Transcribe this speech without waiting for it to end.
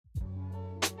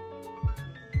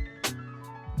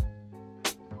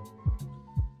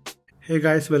Hey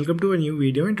guys, welcome to a new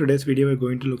video. In today's video, we're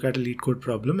going to look at a Leetcode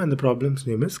problem, and the problem's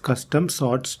name is custom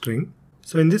sort string.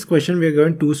 So in this question, we are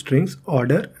given two strings,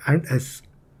 order and s.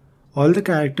 All the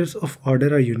characters of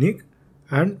order are unique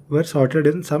and were sorted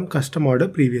in some custom order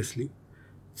previously.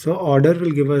 So order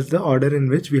will give us the order in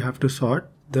which we have to sort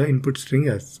the input string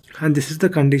s. And this is the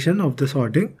condition of the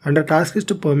sorting, and our task is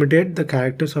to permutate the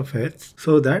characters of s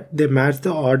so that they match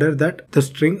the order that the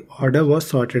string order was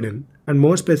sorted in. And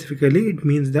more specifically, it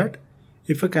means that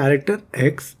if a character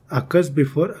x occurs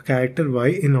before a character y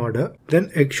in order,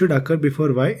 then x should occur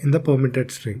before y in the permuted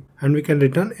string, and we can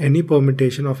return any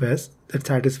permutation of s that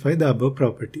satisfy the above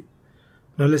property.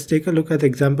 Now let's take a look at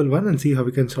example 1 and see how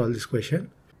we can solve this question.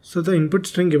 So the input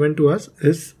string given to us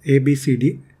is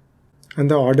ABCD and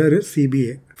the order is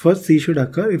CBA. First C should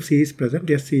occur if C is present.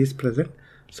 Yes, C is present.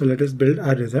 So let us build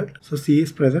our result. So C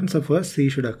is present, so first C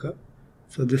should occur.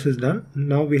 So this is done.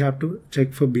 Now we have to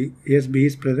check for B. Yes, B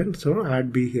is present, so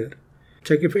add B here.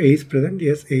 Check if A is present.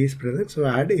 Yes, A is present, so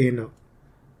add A now.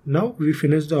 Now we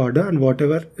finish the order and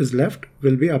whatever is left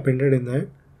will be appended in the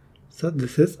end. So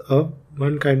this is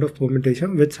one kind of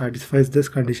permutation which satisfies this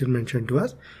condition mentioned to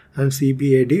us, and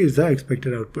CBAD is the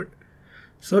expected output.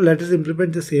 So let us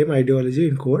implement the same ideology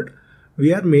in code.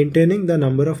 We are maintaining the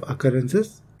number of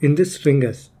occurrences in this string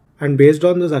s. And based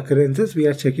on those occurrences, we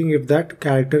are checking if that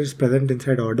character is present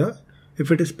inside order. If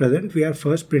it is present, we are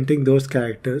first printing those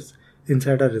characters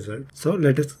inside our result. So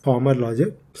let us form our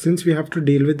logic. Since we have to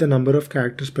deal with the number of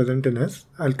characters present in S,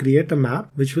 I'll create a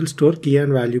map which will store key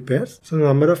and value pairs. So the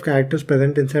number of characters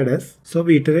present inside S. So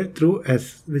we iterate through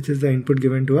S, which is the input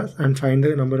given to us, and find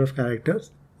the number of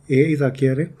characters. A is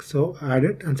appearing, so add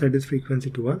it and set its frequency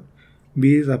to 1.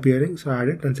 B is appearing, so add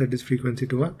it and set its frequency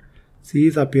to 1. C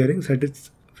is appearing, set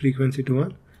its frequency to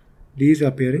 1. D is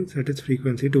appearing, set its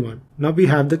frequency to 1. Now we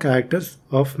have the characters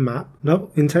of map. Now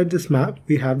inside this map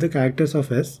we have the characters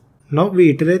of S. Now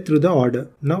we iterate through the order.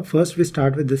 Now first we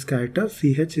start with this character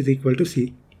CH is equal to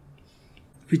C.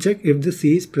 We check if the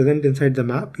C is present inside the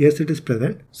map. Yes, it is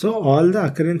present. So all the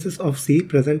occurrences of C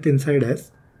present inside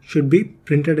S should be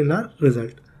printed in our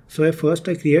result. So first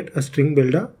I create a string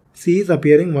builder. C is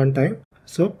appearing one time,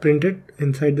 so print it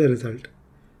inside the result.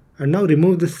 And now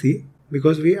remove the C,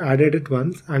 because we added it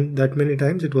once and that many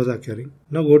times it was occurring.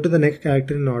 Now go to the next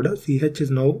character in order. CH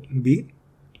is now B.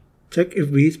 Check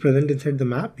if B is present inside the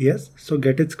map. Yes. So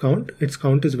get its count. Its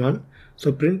count is 1.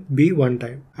 So print B one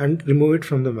time and remove it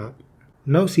from the map.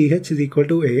 Now CH is equal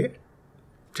to A.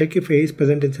 Check if A is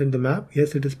present inside the map.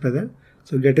 Yes, it is present.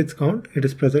 So get its count. It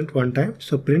is present one time.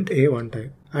 So print A one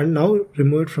time. And now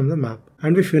remove it from the map.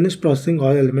 And we finish processing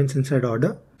all elements inside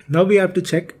order. Now we have to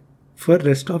check for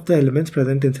rest of the elements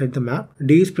present inside the map.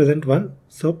 D is present 1,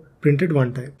 so print it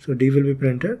one time. So D will be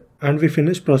printed, and we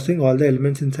finish processing all the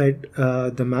elements inside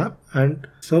the map, and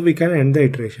so we can end the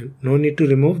iteration. No need to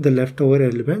remove the leftover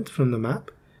elements from the map.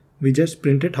 We just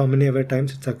print it how many ever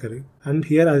times it's occurring. And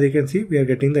here, as you can see, we are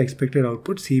getting the expected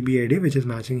output CBAD, which is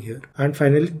matching here. And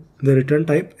finally, the return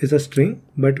type is a string,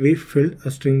 but we filled a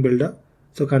string builder.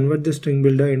 So convert the string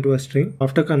builder into a string.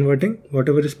 After converting,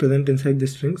 whatever is present inside the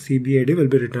string, CBAD will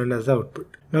be returned as the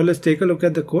output. Now let's take a look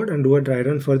at the code and do a dry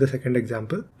run for the second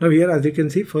example. Now here, as you can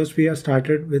see, first we have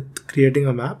started with creating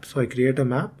a map. So I create a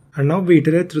map, and now we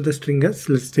iterate through the string s.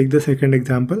 Let's take the second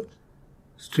example.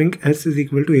 String s is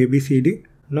equal to ABCD.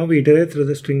 Now we iterate through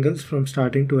the string s from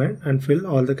starting to end and fill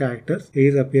all the characters. A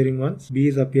is appearing once, B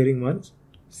is appearing once,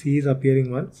 C is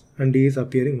appearing once, and D is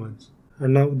appearing once.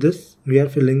 And now this, we are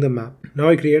filling the map. Now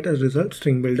I create a result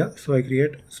string builder. So I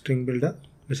create string builder,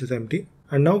 which is empty.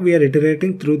 And now we are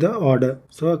iterating through the order.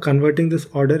 So converting this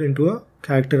order into a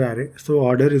character array. So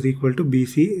order is equal to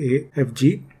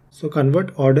BCAFG. So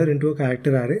convert order into a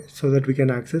character array so that we can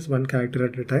access one character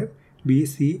at a time.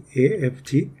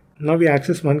 BCAFG. Now we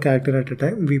access one character at a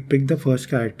time. We pick the first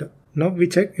character. Now we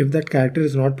check if that character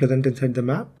is not present inside the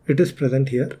map. It is present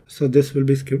here, so this will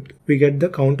be skipped. We get the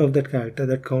count of that character.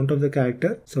 That count of the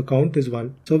character, so count is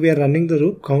 1. So we are running the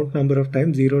loop, count number of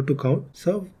times, 0 to count.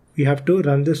 So we have to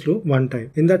run this loop one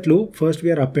time. In that loop, first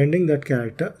we are appending that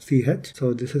character CH.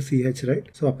 So this is CH, right?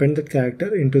 So append that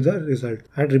character into the result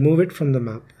and remove it from the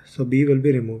map. So B will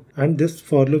be removed. And this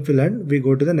for loop will end. We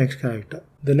go to the next character.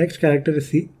 The next character is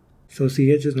C. So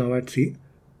CH is now at C.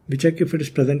 We check if it is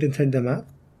present inside the map.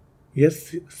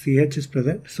 Yes, CH is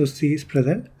present, so C is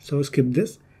present, so skip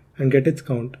this and get its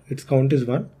count. Its count is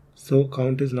 1, so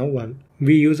count is now 1.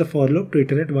 We use a for loop to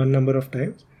iterate one number of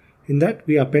times. In that,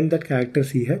 we append that character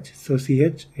CH, so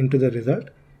CH into the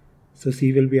result, so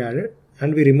C will be added,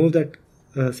 and we remove that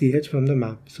CH from the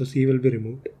map, so C will be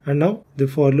removed. And now the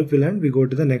for loop will end, we go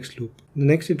to the next loop. The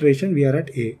next iteration we are at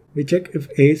A. We check if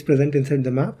A is present inside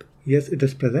the map. Yes, it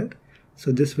is present.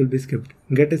 So this will be skipped.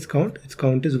 Get its count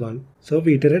is 1. So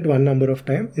we iterate one number of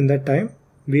times. In that time,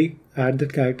 we add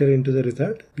that character into the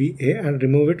result, VA, and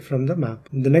remove it from the map.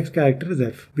 The next character is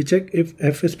F. We check if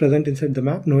F is present inside the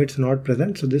map. No, it's not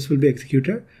present. So this will be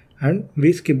executed and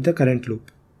we skip the current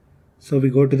loop. So we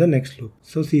go to the next loop.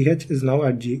 So CH is now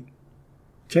at G.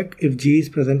 Check if G is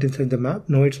present inside the map.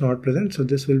 No, it's not present. So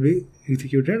this will be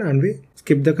executed and we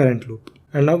skip the current loop.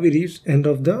 And now we reach end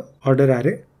of the order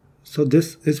array. So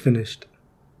this is finished.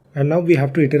 And now we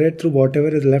have to iterate through whatever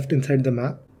is left inside the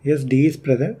map. Yes, D is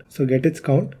present. So get its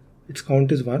count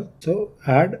is 1. So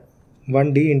add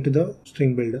 1D into the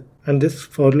string builder. And this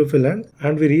for loop will end.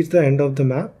 And we reach the end of the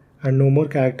map and no more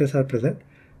characters are present.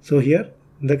 So here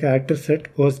the character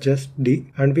set was just D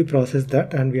and we processed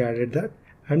that and we added that.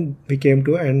 And we came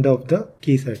to end of the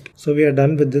key set. So we are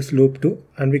done with this loop too,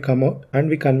 and we come out and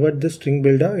we convert this string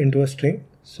builder into a string.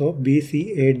 So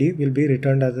BCAD will be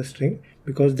returned as a string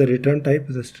because the return type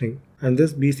is a string. And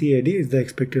this BCAD is the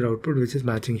expected output which is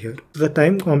matching here. So the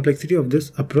time complexity of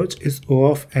this approach is O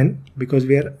of n because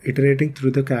we are iterating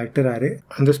through the character array.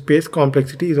 And the space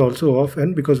complexity is also O of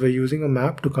n because we're using a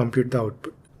map to compute the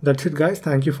output. That's it guys.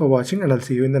 Thank you for watching and I'll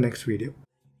see you in the next video.